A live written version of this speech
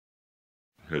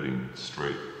heading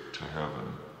straight to heaven,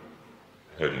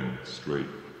 heading straight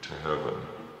to heaven,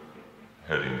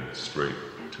 heading straight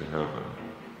to heaven,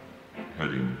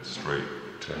 heading straight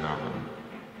to heaven,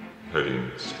 heading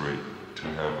straight to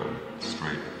heaven,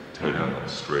 straight to heaven,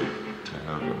 straight to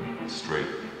heaven, straight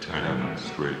to heaven,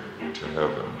 straight to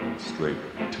heaven, straight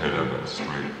to heaven,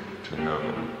 straight to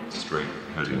heaven, straight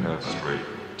heading straight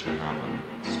to heaven,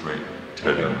 straight to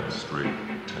heaven, straight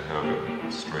to heaven,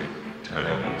 straight to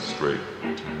heaven, straight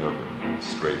to heaven,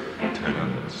 straight to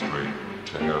heaven, straight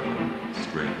to heaven,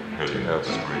 straight heading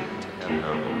straight to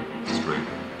heaven, straight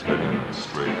to heaven,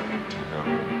 straight to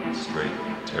heaven, straight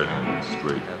to heaven,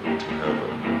 straight to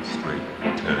heaven, straight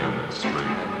to heaven,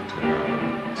 straight to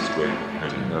heaven, straight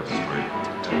heading straight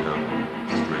to heaven,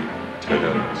 straight to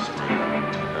heaven, straight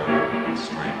to heaven,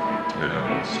 straight to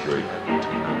heaven, straight to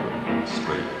heaven,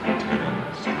 straight to heaven.